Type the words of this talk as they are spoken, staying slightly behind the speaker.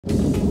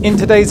In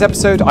today's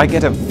episode, I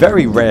get a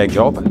very rare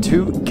job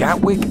to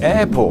Gatwick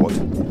Airport.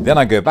 Then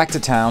I go back to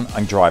town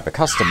and drive a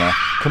customer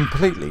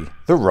completely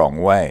the wrong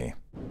way.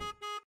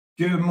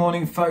 Good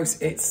morning, folks.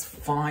 It's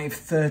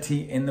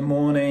 5:30 in the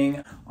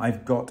morning.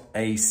 I've got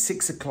a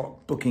 6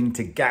 o'clock booking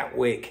to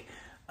Gatwick.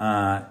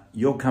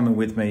 You're coming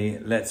with me.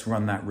 Let's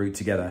run that route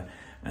together.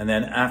 And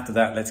then after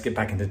that, let's get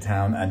back into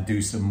town and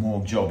do some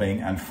more jobbing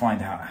and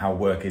find out how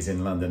work is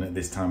in London at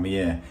this time of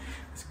year.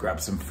 Let's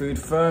grab some food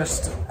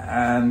first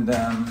and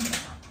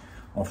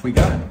off we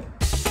go.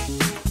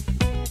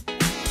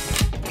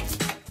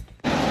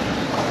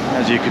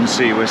 As you can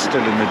see, we're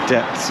still in the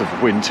depths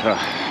of winter.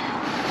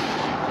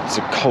 It's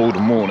a cold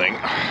morning.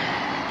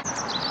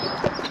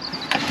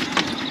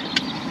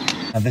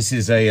 And this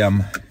is a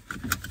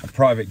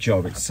private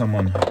job. It's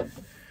someone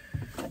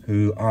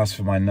who asked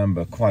for my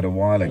number quite a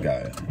while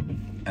ago.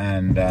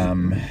 And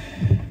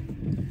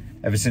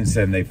ever since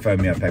then, they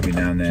phone me up every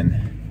now and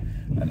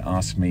then and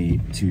ask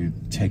me to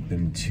take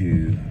them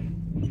to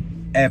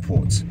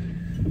airports.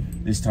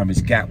 This time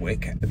it's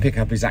Gatwick. The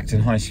pickup is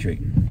Acton High Street.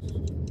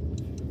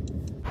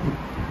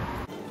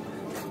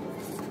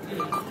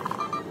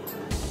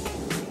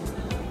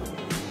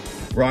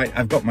 Right,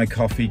 I've got my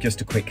coffee. Just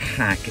a quick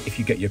hack. If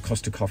you get your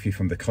Costa coffee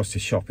from the Costa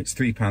shop, it's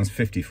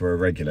 £3.50 for a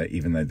regular,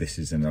 even though this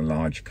is in a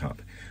large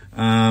cup.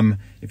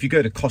 If you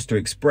go to Costa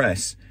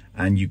Express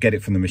and you get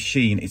it from the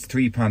machine, it's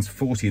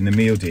 £3.40 in the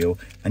meal deal,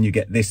 and you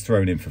get this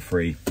thrown in for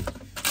free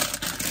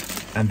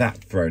and that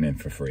thrown in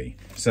for free.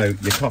 So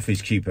your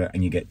coffee's cheaper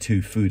and you get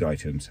 2 food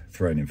items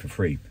thrown in for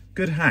free.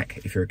 Good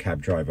hack if you're a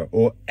cab driver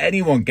or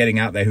anyone getting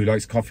out there who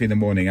likes coffee in the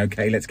morning.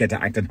 Okay, let's get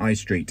to Acton High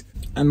Street.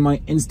 And my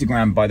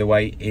Instagram, by the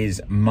way,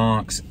 is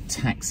Mark's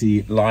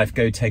Taxi Life.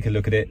 Go take a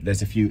look at it.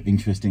 There's a few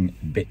interesting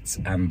bits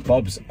and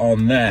bobs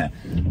on there.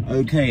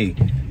 Okay,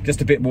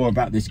 just a bit more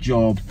about this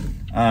job.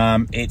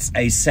 It's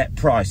a set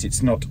price.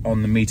 It's not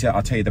on the meter.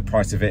 I'll tell you the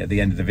price of it at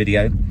the end of the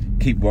video.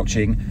 Keep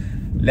watching.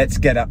 Let's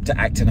get up to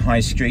Acton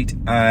High Street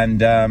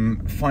and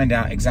find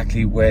out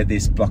exactly where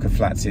this block of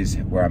flats is,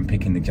 where I'm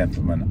picking the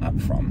gentleman up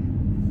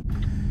from.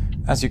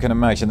 As you can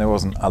imagine, there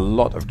wasn't a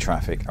lot of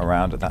traffic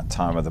around at that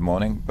time of the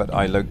morning, but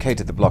I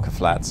located the block of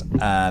flats,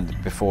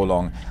 and before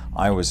long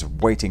I was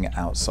waiting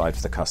outside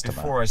for the customer.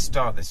 Before I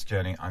start this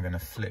journey, I'm going to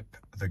flip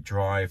the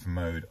drive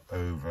mode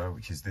over,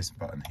 which is this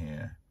button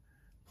here,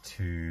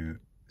 to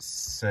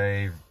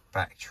save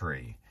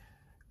battery,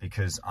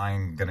 because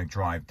I'm going to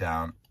drive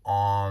down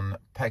on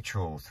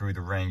petrol through the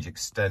range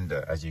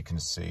extender. As you can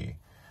see,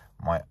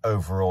 my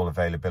overall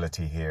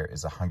availability here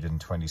is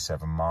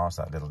 127 miles,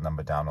 that little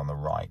number down on the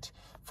right.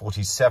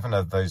 47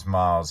 of those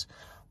miles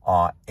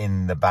are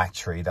in the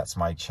battery, that's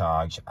my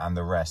charge, and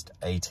the rest,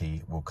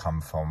 80, will come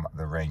from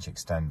the range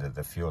extender,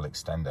 the fuel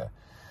extender.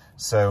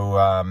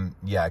 So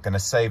yeah, going to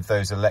save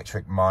those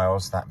electric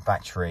miles, that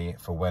battery,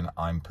 for when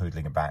I'm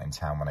poodling about in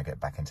town when I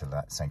get back into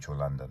that central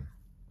London.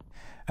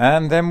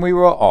 And then we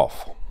were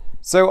off.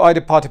 So I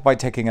departed by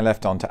taking a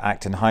left onto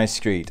Acton High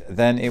Street.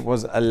 Then it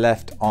was a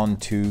left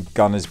onto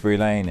Gunnersbury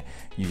Lane.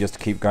 You just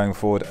keep going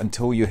forward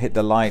until you hit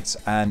the lights,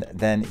 and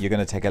then you're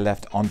going to take a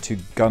left onto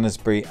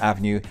Gunnersbury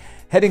Avenue,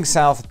 heading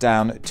south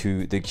down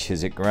to the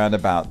Chiswick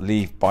roundabout.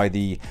 Leave by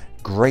the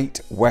Great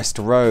West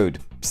Road.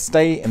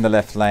 Stay in the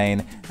left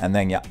lane, and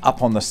then you're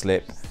up on the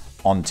slip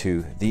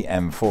onto the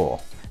M4.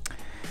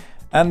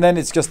 And then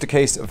it's just a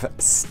case of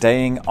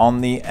staying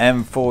on the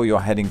M4.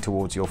 You're heading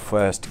towards your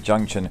first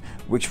junction,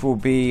 which will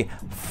be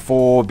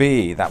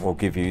 4B. That will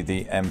give you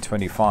the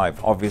M25.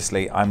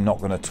 Obviously, I'm not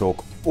going to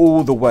talk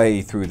all the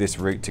way through this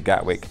route to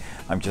Gatwick.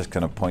 I'm just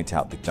going to point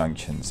out the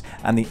junctions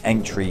and the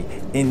entry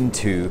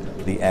into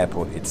the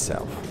airport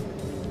itself.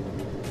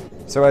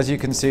 So as you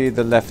can see,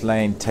 the left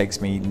lane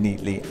takes me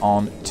neatly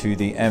on to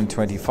the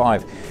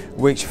M25,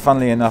 which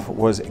funnily enough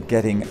was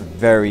getting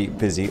very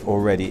busy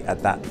already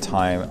at that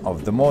time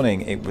of the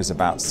morning. It was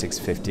about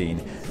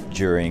 6:15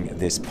 during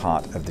this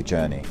part of the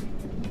journey.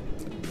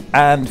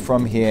 And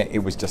from here, it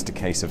was just a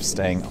case of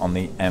staying on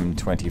the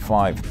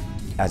M25.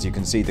 As you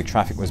can see, the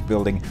traffic was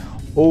building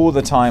all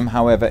the time.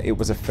 However, it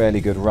was a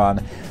fairly good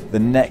run. The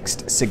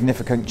next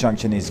significant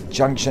junction is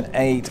Junction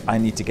 8. I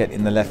need to get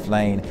in the left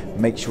lane.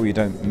 Make sure you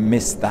don't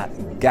miss that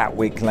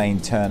Gatwick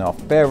lane turn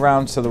off. Bear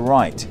round to the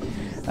right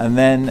and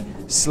then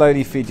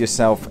slowly feed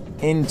yourself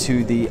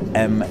into the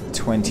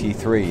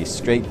M23.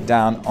 Straight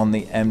down on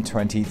the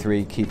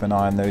M23. Keep an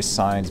eye on those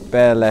signs.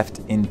 Bear left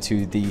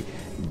into the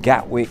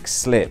Gatwick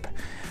slip.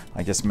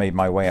 I just made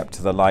my way up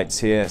to the lights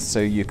here, so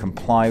you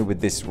comply with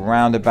this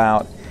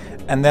roundabout.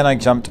 And then I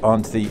jumped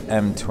onto the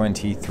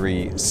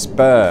M23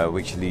 spur,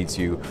 which leads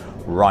you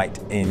right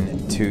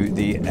into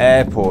the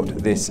airport.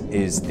 This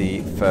is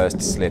the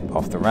first slip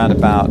off the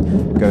roundabout,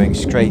 going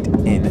straight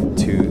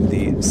into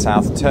the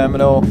south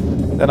terminal.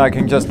 Then I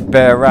can just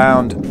bear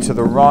round to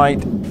the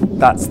right.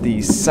 That's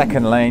the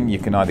second lane. You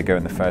can either go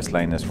in the first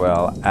lane as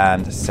well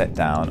and set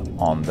down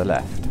on the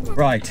left.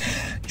 Right,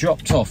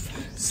 dropped off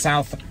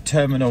South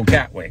Terminal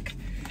Gatwick.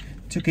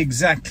 Took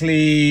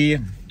exactly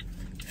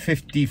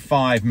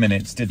 55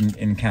 minutes, didn't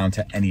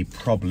encounter any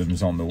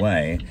problems on the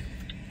way.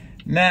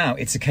 Now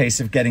it's a case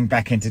of getting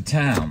back into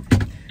town.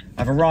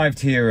 I've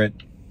arrived here at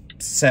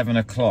 7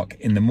 o'clock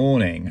in the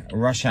morning.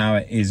 Rush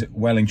hour is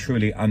well and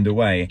truly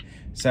underway.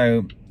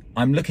 So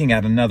I'm looking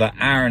at another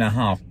hour and a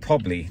half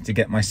probably to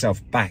get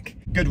myself back.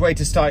 Good way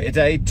to start your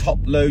day. Top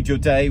load your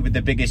day with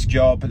the biggest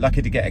job.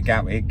 Lucky to get a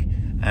Gatwick.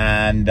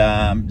 And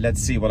let's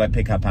see what I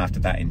pick up after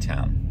that in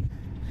town.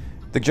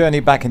 The journey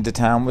back into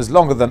town was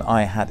longer than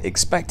I had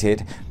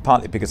expected,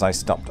 partly because I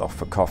stopped off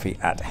for coffee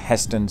at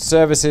Heston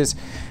Services.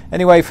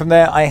 Anyway, from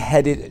there I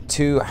headed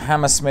to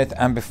Hammersmith,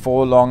 and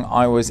before long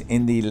I was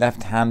in the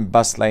left-hand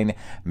bus lane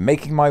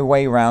making my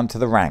way round to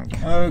the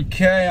rank.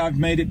 Okay, I've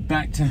made it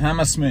back to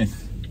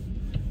Hammersmith.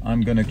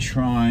 I'm going to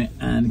try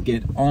and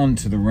get on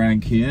to the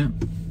rank here,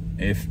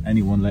 if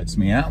anyone lets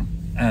me out,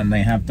 and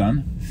they have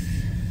done.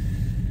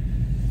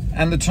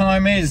 And the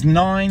time is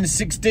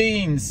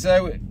 9:16,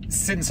 so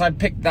since I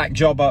picked that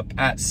job up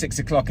at 6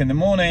 o'clock in the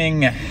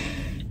morning,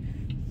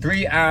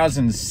 3 hours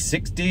and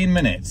 16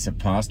 minutes have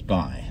passed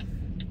by.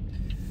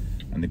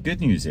 And the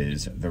good news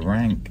is the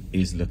rank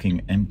is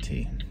looking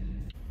empty.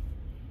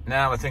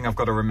 Now the thing I've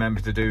got to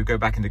remember to do, go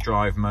back into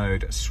drive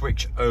mode,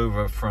 switch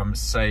over from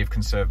save,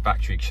 conserve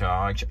battery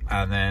charge,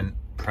 and then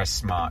press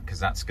smart, because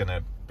that's going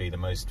to be the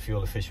most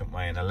fuel efficient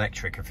way and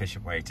electric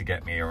efficient way to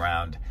get me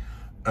around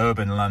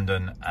urban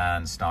London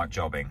and start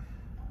jobbing.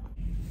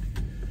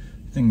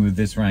 The thing with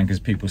this rank is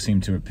people seem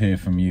to appear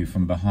from you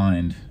from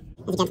behind.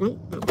 There's a gentleman.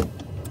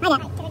 Hi there.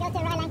 Can we go to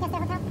Royal Lancaster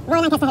Hotel?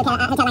 Royal Lancaster Hotel,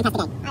 Hotel Lancaster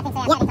Gate. I think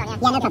so, yeah.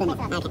 Yeah, no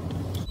problem. Okay.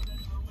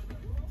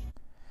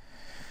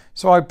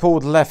 So I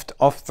pulled left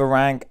off the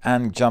rank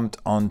and jumped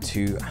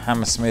onto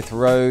Hammersmith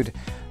Road.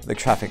 The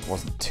traffic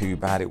wasn't too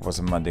bad. It was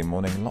a Monday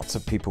morning. Lots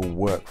of people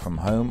work from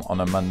home on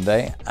a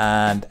Monday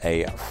and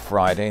a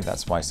Friday.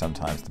 That's why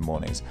sometimes the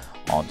mornings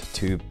aren't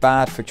too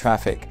bad for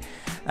traffic.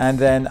 And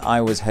then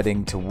I was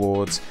heading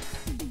towards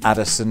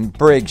Addison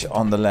Bridge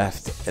on the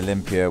left,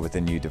 Olympia with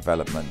a new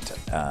development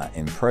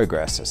in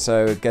progress.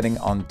 So getting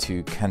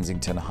onto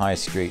Kensington High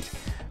Street.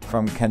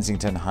 From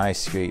Kensington High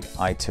Street,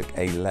 I took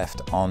a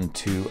left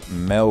onto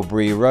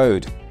Melbury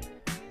Road.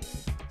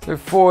 So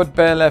forward,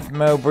 bear left,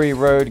 Melbury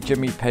Road,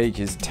 Jimmy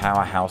Page's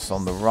Tower House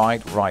on the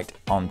right, right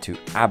onto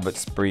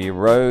Abbotsbury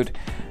Road,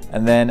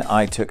 and then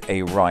I took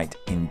a right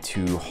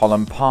into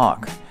Holland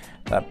Park.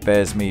 That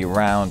bears me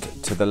round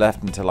to the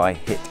left until I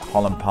hit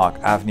Holland Park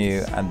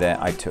Avenue, and then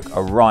I took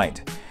a right.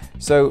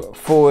 So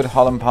forward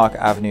Holland Park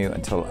Avenue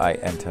until I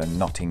enter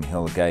Notting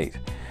Hill Gate.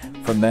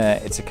 From there,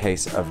 it's a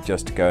case of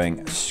just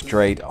going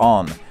straight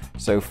on.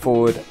 So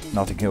forward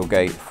Notting Hill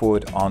Gate,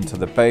 forward onto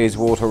the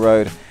Bayswater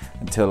Road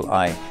until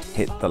I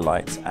hit the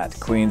lights at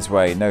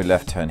Queensway. No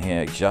left turn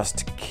here,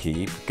 just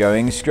keep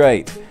going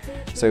straight.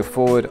 So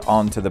forward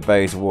onto the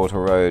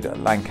Bayswater Road,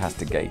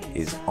 Lancaster Gate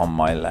is on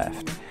my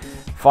left.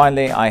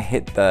 Finally, I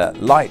hit the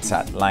lights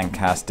at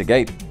Lancaster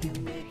Gate,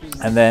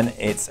 and then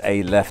it's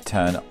a left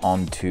turn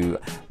onto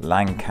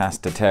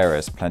Lancaster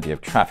Terrace. Plenty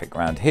of traffic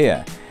around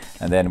here.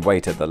 And then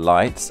wait at the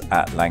lights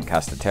at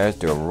Lancaster Terrace,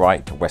 do a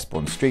right to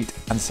Westbourne Street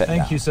and set down.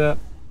 Thank you, sir.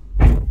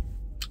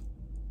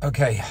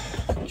 Okay,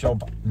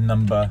 job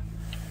number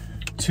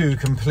 2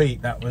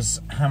 complete. That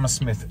was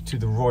Hammersmith to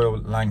the Royal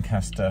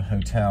Lancaster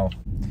Hotel.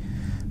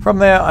 From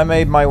there, I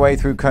made my way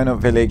through Connaught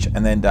Village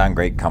and then down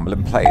Great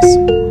Cumberland Place.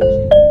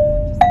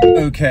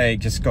 Okay,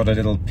 just got a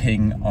little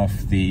ping off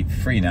the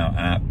Free Now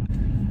app,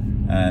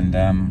 and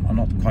I'm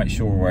not quite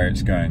sure where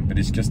it's going, but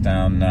it's just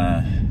down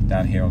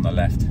here on the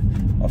left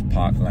off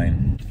Park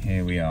Lane.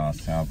 Here we are,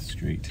 South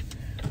Street,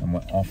 and we're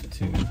off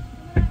to...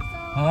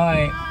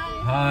 Hi!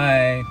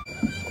 Hi!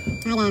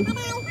 Hi there.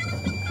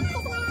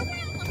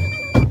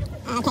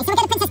 Okay, so we're going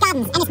to Princess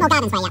Gardens, Ennismore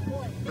Gardens way,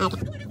 yeah.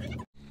 Okay.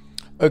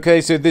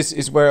 Okay, so this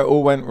is where it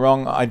all went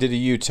wrong. I did a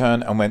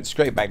U-turn and went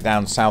straight back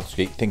down South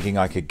Street thinking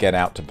I could get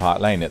out to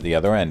Park Lane at the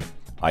other end.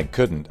 I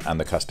couldn't, and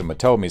the customer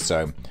told me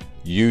so.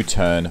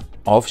 U-turn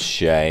of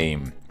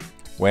shame.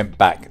 Went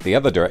back the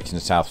other direction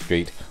to South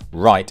Street,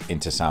 right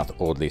into South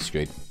Audley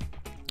Street.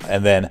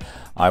 And then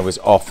I was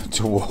off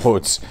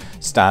towards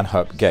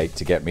Stanhope Gate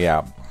to get me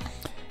out.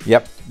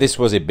 Yep, this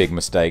was a big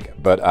mistake,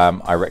 but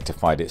I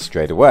rectified it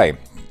straight away.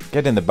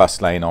 Get in the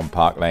bus lane on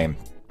Park Lane.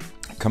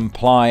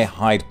 Comply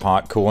Hyde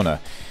Park Corner.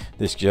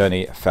 This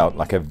journey felt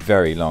like a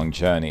very long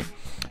journey.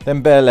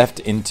 Then bear left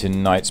into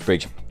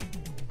Knightsbridge.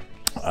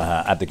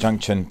 At the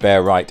junction,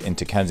 bear right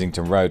into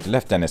Kensington Road,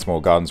 left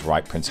Ennismore Gardens,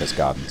 right Princess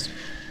Gardens.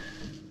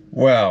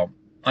 Well,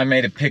 I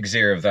made a pig's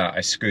ear of that.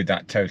 I screwed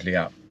that totally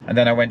up. And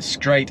then I went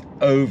straight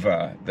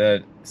over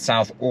the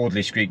South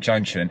Audley Street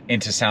junction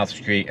into South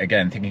Street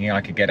again, thinking I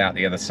could get out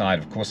the other side.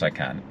 Of course I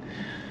can.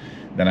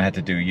 Then I had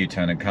to do a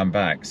U-turn and come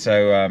back.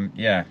 So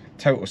yeah,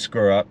 total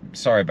screw up.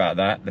 Sorry about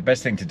that. The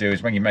best thing to do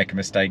is when you make a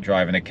mistake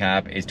driving a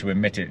cab is to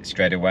admit it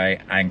straight away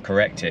and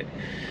correct it.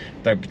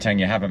 Don't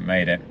pretend you haven't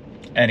made it.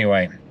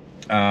 Anyway,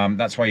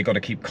 that's why you've got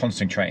to keep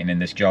concentrating in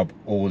this job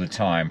all the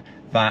time.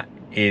 That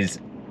is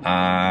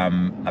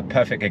a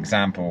perfect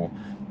example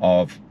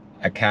of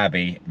a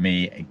cabbie,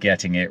 me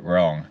getting it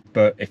wrong.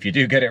 But if you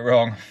do get it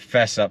wrong,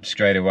 fess up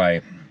straight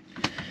away.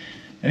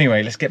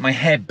 Anyway, let's get my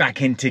head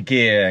back into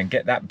gear and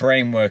get that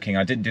brain working.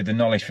 I didn't do the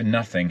knowledge for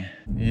nothing.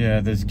 Yeah,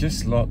 there's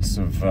just lots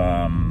of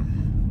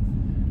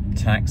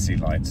taxi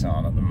lights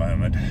on at the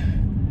moment,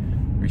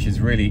 which is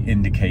really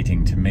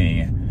indicating to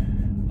me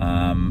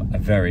a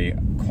very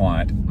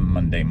quiet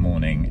Monday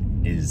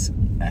morning is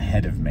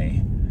ahead of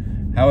me.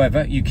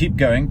 However, you keep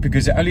going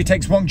because it only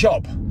takes one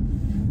job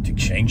to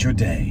change your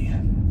day.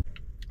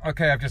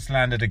 Okay, I've just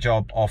landed a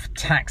job off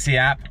Taxi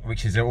app,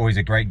 which is always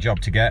a great job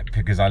to get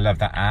because I love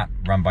that app,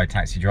 run by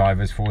taxi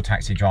drivers, for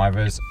taxi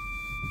drivers.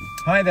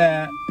 Hi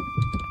there.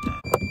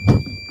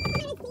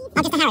 Oh,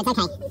 just the Harrods,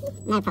 okay.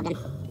 No problem.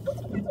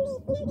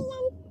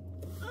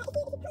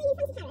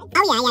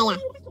 Oh, yeah.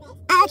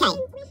 Oh, okay.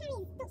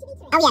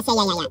 Oh, yes,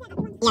 yeah.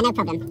 Yeah, no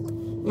problem.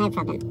 No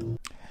problem.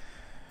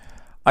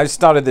 I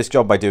started this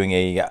job by doing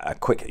a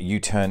quick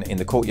U-turn in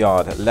the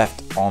courtyard,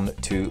 left on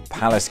to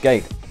Palace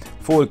Gate.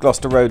 Forward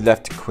Gloucester Road,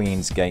 left to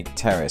Queensgate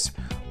Terrace,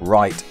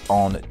 right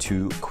on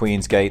to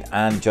Queensgate,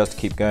 and just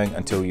keep going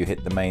until you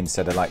hit the main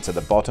set of lights at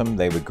the bottom.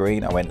 They were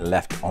green. I went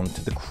left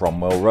onto the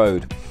Cromwell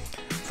Road.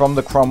 From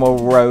the Cromwell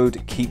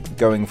Road, keep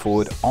going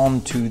forward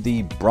onto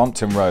the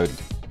Brompton Road.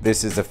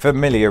 This is a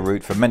familiar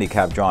route for many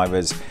cab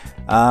drivers.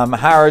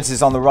 Harrods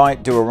is on the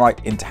right, do a right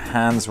into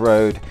Hands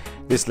Road.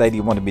 This lady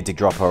wanted me to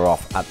drop her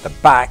off at the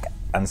back,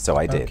 and so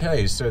I did.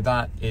 Okay, so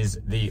that is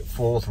the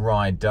fourth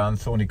ride done.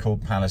 Thorney Court,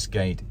 Palace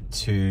Gate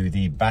to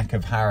the back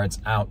of Harrods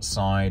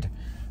outside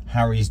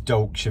Harry's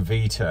Dolce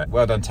Vita.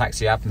 Well done,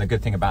 Taxi app. And the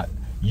good thing about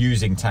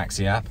using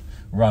Taxi app,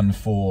 run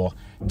for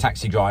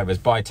taxi drivers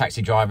by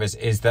taxi drivers,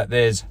 is that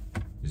there's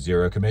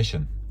zero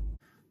commission.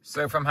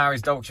 So from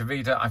Harry's Dolce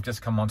Vita, I've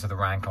just come onto the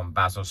rank on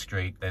Basil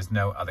Street. There's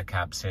no other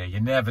cabs here. You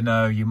never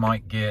know, you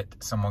might get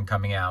someone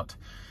coming out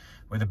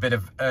with a bit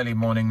of early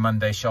morning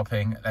Monday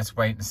shopping. Let's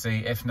wait and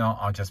see. If not,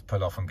 I'll just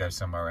pull off and go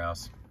somewhere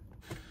else.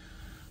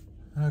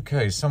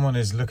 Okay, someone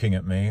is looking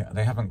at me.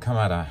 They haven't come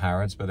out of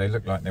Harrods, but they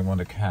look like they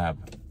want a cab.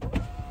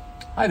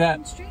 Hi there.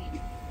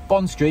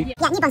 Bond Street.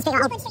 Yeah, New Bond Street.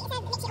 Oh,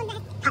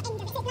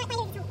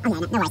 yeah,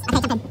 no worries.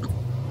 Okay, jump in.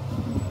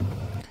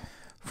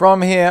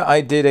 From here,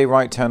 I did a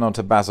right turn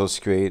onto Basil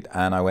Street,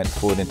 and I went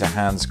forward into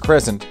Hands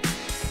Crescent,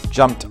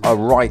 jumped a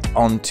right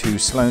onto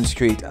Sloane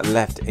Street,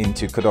 left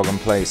into Cadogan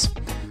Place,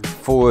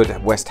 forward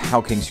West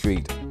Howking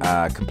Street,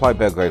 comply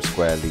Belgrave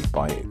Square, leave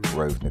by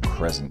Grosvenor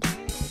Crescent.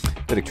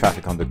 Bit of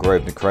traffic on the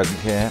Grosvenor Crescent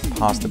here,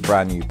 past the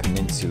brand new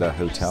Peninsula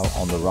Hotel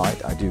on the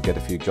right. I do get a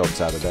few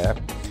jobs out of there.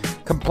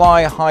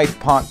 Comply Hyde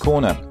Park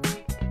Corner,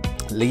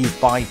 leave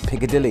by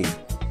Piccadilly,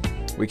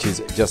 which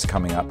is just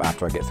coming up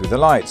after I get through the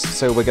lights.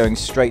 So we're going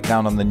straight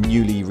down on the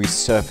newly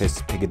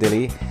resurfaced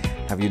Piccadilly.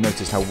 Have you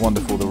noticed how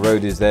wonderful the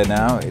road is there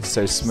now? It's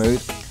so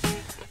smooth.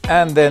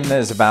 And then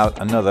there's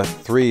about another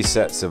 3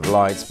 sets of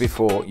lights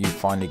before you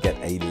finally get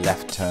a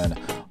left turn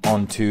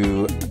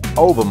onto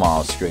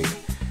Albemarle Street.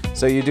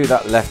 So you do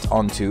that left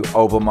onto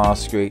Albemarle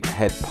Street,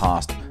 head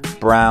past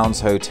Brown's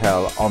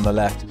Hotel on the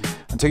left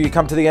until you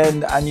come to the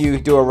end and you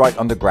do a right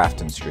onto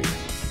Grafton Street.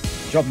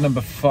 Job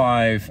number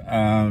 5,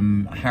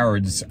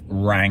 Harrods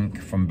rank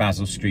from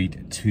Basil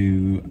Street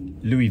to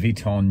Louis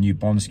Vuitton New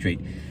Bond Street.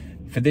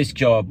 For this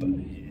job,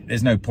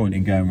 there's no point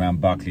in going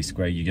around Berkeley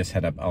Square. You just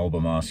head up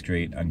Albemarle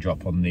Street and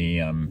drop on the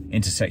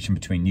intersection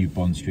between New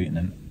Bond Street and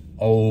then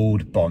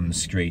Old Bond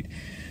Street.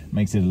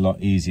 Makes it a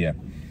lot easier.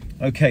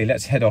 Okay,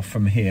 let's head off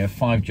from here.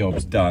 5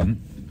 jobs done.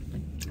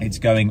 It's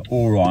going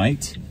all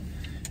right.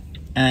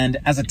 And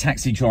as a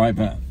taxi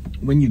driver,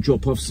 when you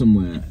drop off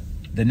somewhere,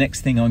 the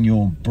next thing on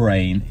your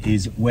brain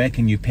is where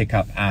can you pick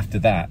up after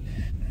that?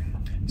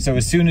 So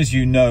as soon as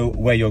you know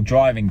where you're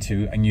driving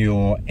to and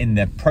you're in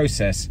the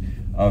process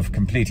of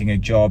completing a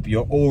job,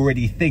 you're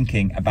already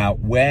thinking about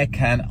where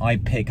can I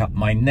pick up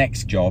my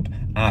next job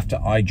after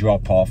I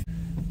drop off.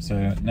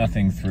 So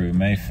nothing through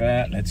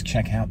Mayfair. Let's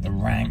check out the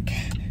rank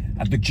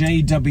at the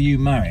JW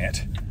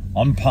Marriott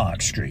on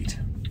Park Street.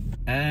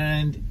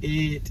 And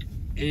it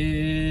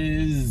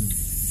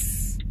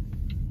is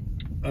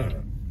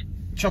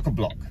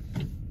chock-a-block.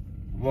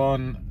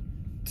 1,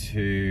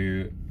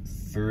 2,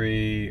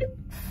 3,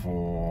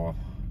 4,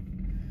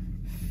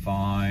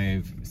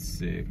 5,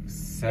 6,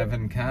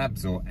 7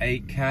 cabs or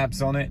 8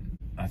 cabs on it.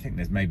 I think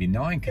there's maybe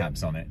 9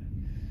 cabs on it.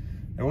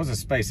 There was a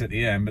space at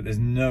the end, but there's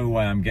no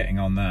way I'm getting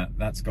on that.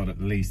 That's got at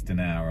least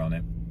an hour on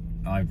it.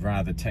 I'd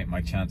rather take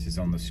my chances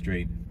on the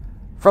street.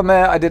 From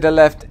there, I did a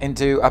left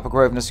into Upper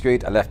Grosvenor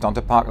Street, a left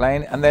onto Park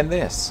Lane, and then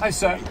this. Hi,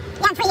 sir. Yeah,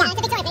 I'm free, yeah. It's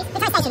a Victoria, please.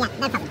 Victoria Station, yeah.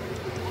 No problem.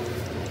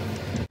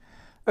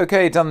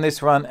 Okay, done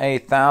this run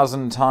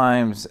 1,000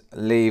 times.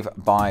 Leave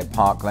by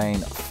Park Lane,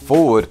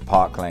 forward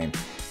Park Lane,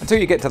 until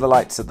you get to the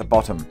lights at the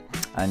bottom,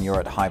 and you're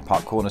at Hyde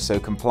Park Corner, so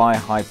comply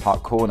Hyde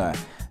Park Corner.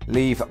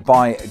 Leave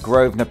by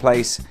Grosvenor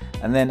Place,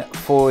 and then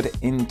forward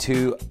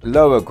into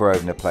Lower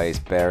Grosvenor Place,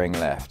 bearing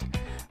left.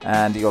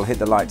 And you'll hit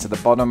the lights at the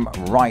bottom,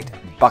 right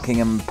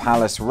Buckingham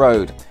Palace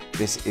Road.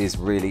 This is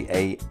really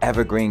a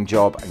evergreen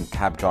job, and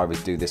cab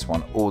drivers do this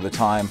one all the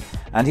time.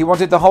 And he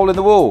wanted the hole in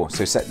the wall,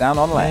 so set down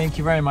on left. Thank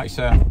you very much,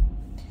 sir.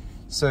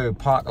 So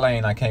Park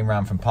Lane, I came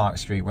round from Park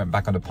Street, went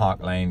back onto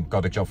Park Lane,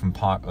 got a job from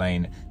Park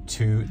Lane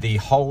to the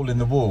hole in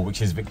the wall,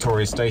 which is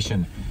Victoria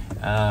Station.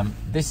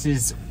 This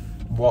is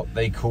what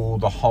they call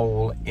the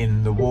hole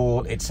in the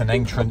wall. It's an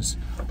entrance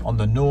on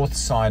the north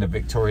side of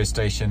Victoria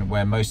Station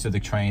where most of the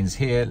trains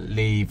here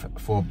leave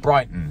for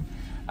Brighton.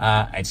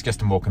 It's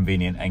just a more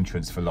convenient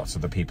entrance for lots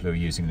of the people who are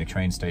using the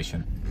train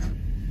station.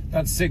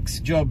 That's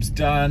 6 jobs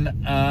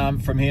done.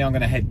 From here I'm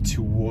going to head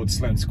towards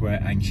Sloane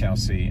Square and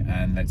Chelsea,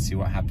 and let's see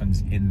what happens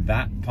in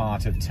that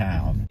part of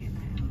town.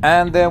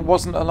 And there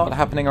wasn't a lot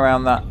happening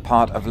around that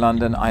part of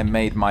London. I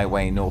made my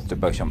way north to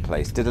Beauchamp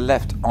Place, did a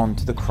left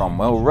onto the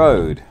Cromwell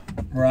Road.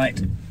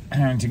 Right,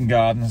 Harrington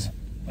Gardens.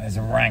 There's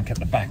a rank at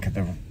the back of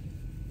the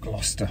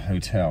Gloucester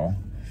Hotel,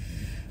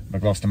 the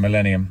Gloucester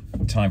Millennium.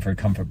 Time for a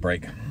comfort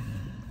break.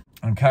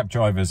 And cab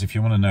drivers, if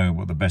you want to know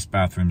what the best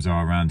bathrooms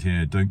are around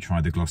here, don't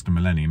try the Gloucester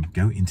Millennium,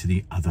 go into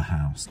the other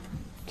house.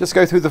 Just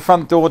go through the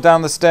front door,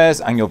 down the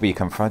stairs, and you'll be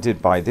confronted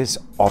by this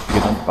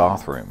opulent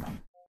bathroom.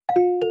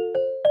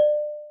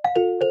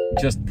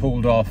 Just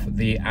pulled off,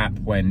 the app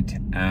went,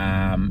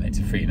 it's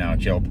a £3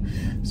 job,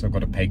 so I've got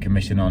to pay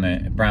commission on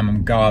it.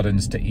 Bramham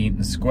Gardens to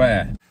Eaton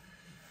Square.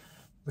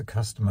 The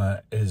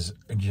customer is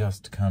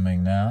just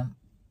coming now.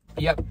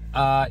 Yep,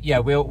 yeah,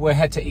 we'll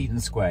head to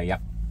Eaton Square,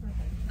 yep.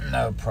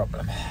 No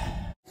problem.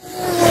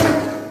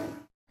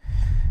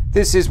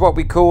 This is what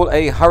we call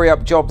a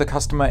hurry-up job. The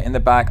customer in the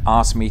back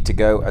asked me to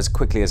go as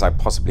quickly as I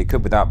possibly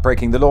could without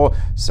breaking the law,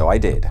 so I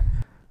did.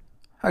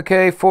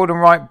 Okay, forward and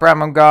right,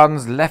 Bramham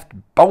Gardens, left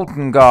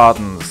Bolton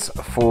Gardens,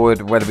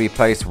 forward Weatherby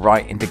Place,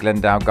 right into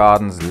Glendale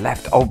Gardens,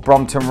 left Old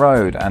Brompton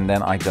Road, and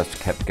then I just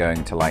kept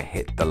going till I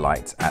hit the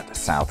lights at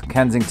South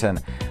Kensington.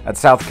 At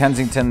South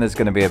Kensington, there's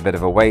going to be a bit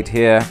of a wait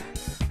here.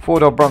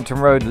 Forward Old Brompton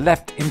Road,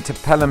 left into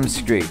Pelham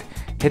Street,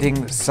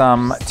 hitting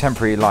some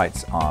temporary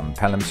lights on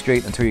Pelham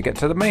Street until you get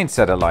to the main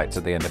set of lights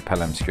at the end of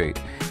Pelham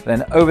Street.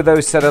 Then over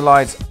those set of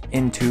lights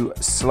into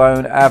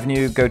Sloane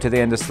Avenue, go to the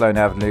end of Sloane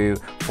Avenue,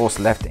 force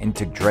left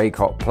into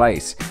Draycott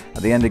Place.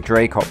 At the end of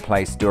Draycott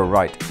Place, do a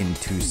right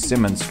into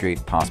Symonds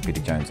Street, past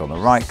Peter Jones on the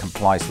right,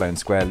 comply Sloane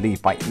Square,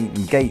 leave by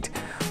Eaton Gate.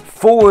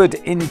 Forward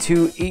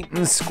into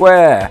Eaton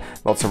Square.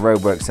 Lots of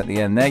roadworks at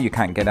the end there, you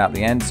can't get out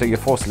the end, so you're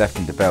forced left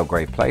into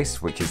Belgrave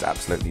Place, which is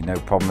absolutely no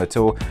problem at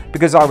all,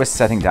 because I was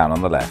setting down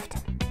on the left.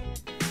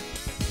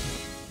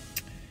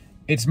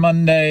 It's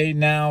Monday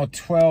now,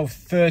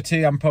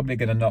 12:30. I'm probably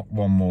going to knock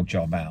one more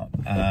job out.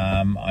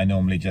 I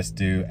normally just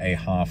do a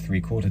half,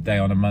 3/4 day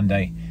on a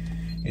Monday.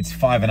 It's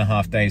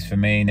 5.5 days for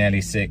me,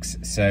 nearly 6,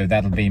 so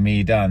that'll be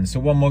me done. So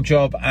one more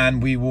job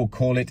and we will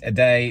call it a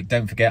day.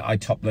 Don't forget, I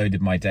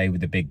top-loaded my day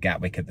with a big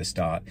Gatwick at the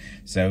start,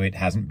 so it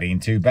hasn't been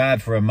too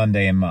bad for a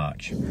Monday in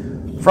March.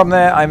 From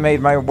there, I made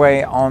my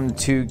way on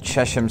to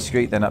Chesham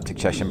Street, then up to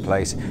Chesham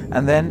Place,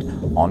 and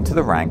then onto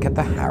the rank at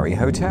the Harry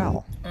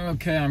Hotel.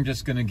 Okay, I'm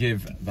just going to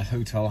give the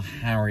Hotel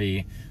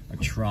Harry a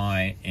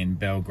try in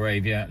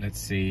Belgravia. Let's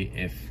see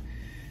if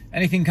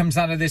anything comes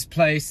out of this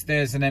place.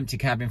 There's an empty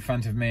cab in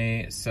front of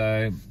me,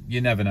 so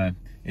you never know.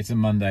 It's a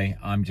Monday.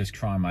 I'm just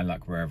trying my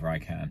luck wherever I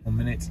can. 1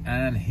 minute,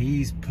 and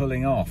he's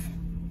pulling off.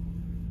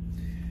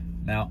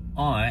 Now,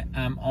 I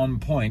am on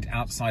point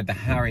outside the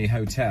Harry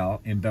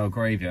Hotel in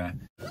Belgravia.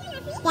 Yeah,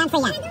 I'm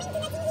free,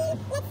 yeah.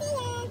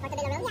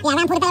 Yeah,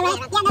 around Portobello Road?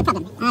 Yeah, no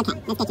problem.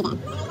 Okay, let's get you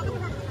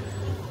there.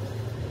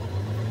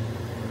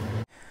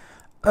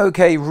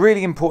 Okay,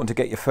 really important to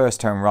get your first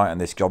turn right on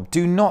this job.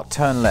 Do not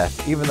turn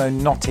left, even though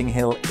Notting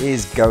Hill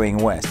is going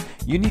west.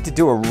 You need to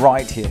do a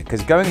right here,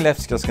 because going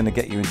left is just going to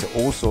get you into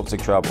all sorts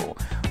of trouble.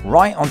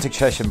 Right onto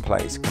Chesham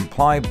Place,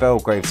 comply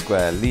Belgrave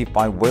Square, leave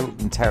by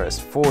Wilton Terrace,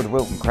 forward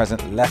Wilton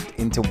Crescent, left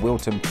into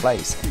Wilton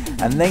Place.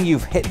 And then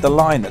you've hit the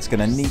line that's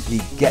going to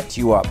neatly get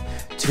you up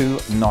to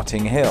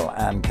Notting Hill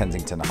and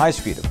Kensington High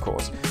Street, of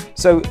course.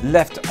 So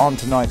left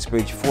onto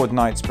Knightsbridge, forward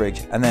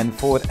Knightsbridge, and then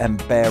forward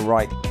and bear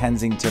right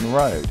Kensington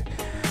Road.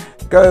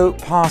 Go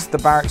past the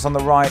barracks on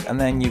the right, and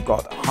then you've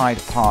got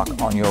Hyde Park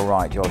on your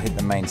right. You'll hit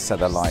the main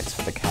set of lights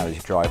for the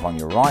carriage drive on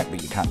your right,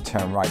 but you can't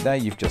turn right there.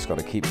 You've just got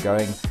to keep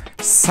going.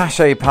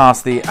 Sashay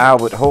past the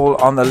Albert Hall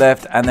on the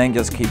left, and then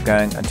just keep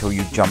going until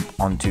you jump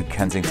onto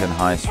Kensington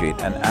High Street.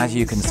 And as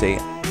you can see,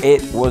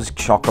 it was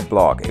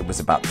chock-a-block. It was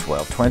about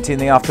 12:20 in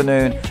the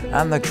afternoon,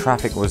 and the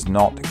traffic was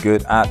not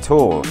good at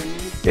all.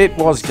 It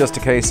was just a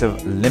case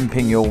of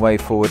limping your way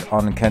forward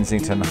on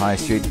Kensington High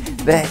Street.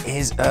 There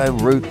is a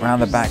route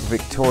round the back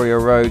Victoria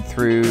Road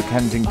through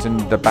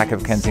Kensington, the back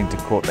of Kensington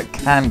Court, that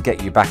can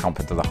get you back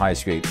onto the High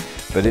Street,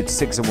 but it's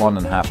 6 of one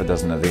and half a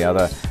dozen of the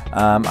other.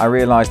 I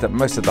realised that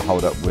most of the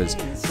hold-up was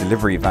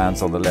delivery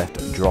vans on the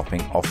left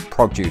dropping off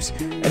produce.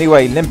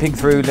 Anyway, limping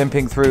through,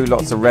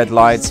 lots of red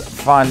lights,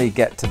 finally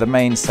get to the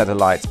main set of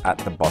lights at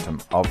the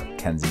bottom of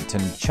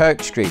Kensington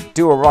Church Street.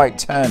 Do a right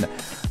turn.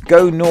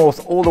 Go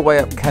north all the way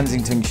up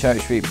Kensington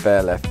Church Street,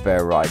 bear left,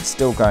 bear right,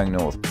 still going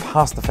north,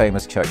 past the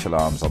famous Churchill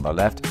Arms on the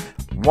left.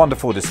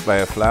 Wonderful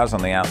display of flowers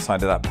on the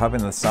outside of that pub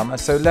in the summer.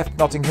 So left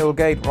Notting Hill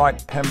Gate,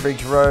 right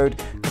Pembridge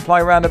Road,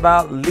 comply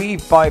roundabout,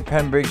 leave by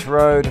Pembridge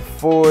Road,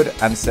 forward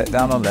and set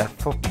down on left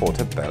for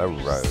Portobello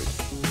Road.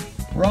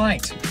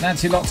 Right,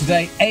 that's your lot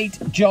today.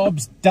 8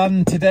 jobs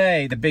done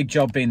today. The big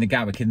job being the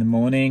Gatwick in the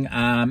morning.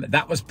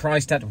 That was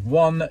priced at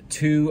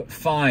 £125,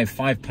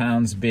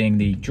 £5 being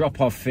the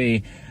drop-off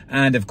fee.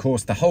 And of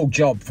course, the whole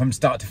job from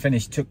start to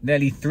finish took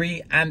nearly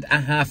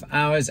 3.5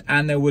 hours,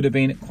 and there would have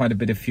been quite a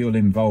bit of fuel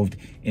involved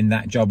in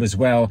that job as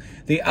well.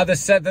 The other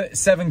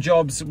seven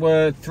jobs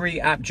were 3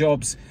 app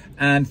jobs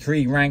and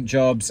 3 rank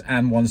jobs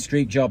and 1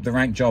 street job. The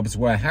rank jobs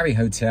were Harry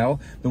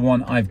Hotel, the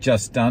one I've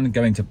just done,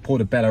 going to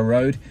Portobello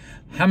Road,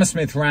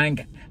 Hammersmith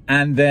rank,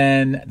 and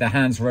then the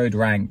Hands Road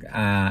rank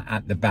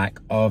at the back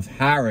of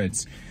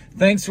Harrods.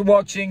 Thanks for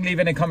watching. Leave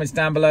any comments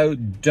down below.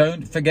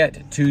 Don't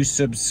forget to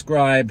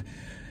subscribe.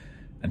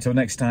 Until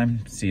next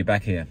time, see you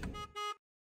back here.